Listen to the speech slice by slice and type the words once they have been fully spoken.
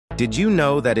Did you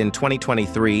know that in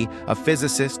 2023, a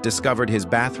physicist discovered his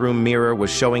bathroom mirror was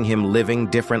showing him living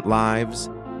different lives?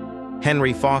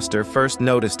 Henry Foster first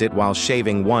noticed it while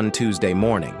shaving one Tuesday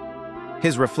morning.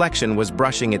 His reflection was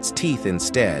brushing its teeth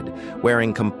instead,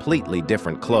 wearing completely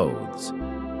different clothes.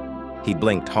 He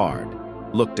blinked hard,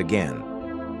 looked again.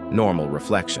 Normal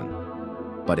reflection.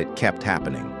 But it kept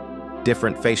happening.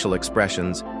 Different facial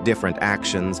expressions, different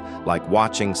actions, like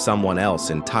watching someone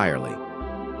else entirely.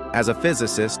 As a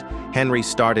physicist, Henry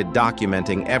started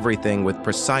documenting everything with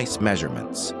precise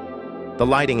measurements. The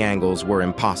lighting angles were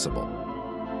impossible.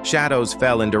 Shadows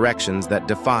fell in directions that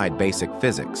defied basic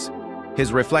physics.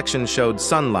 His reflection showed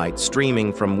sunlight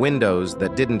streaming from windows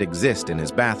that didn't exist in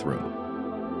his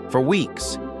bathroom. For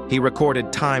weeks, he recorded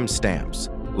timestamps,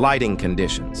 lighting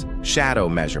conditions, shadow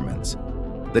measurements.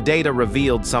 The data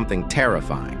revealed something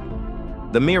terrifying.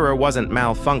 The mirror wasn't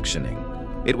malfunctioning.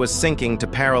 It was syncing to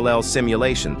parallel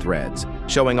simulation threads,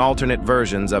 showing alternate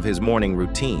versions of his morning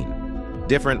routine.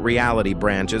 Different reality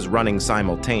branches running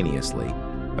simultaneously,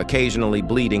 occasionally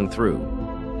bleeding through.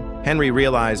 Henry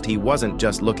realized he wasn't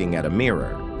just looking at a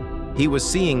mirror. He was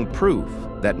seeing proof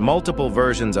that multiple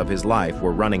versions of his life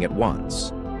were running at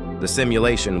once. The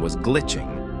simulation was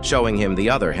glitching, showing him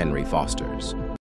the other Henry Fosters,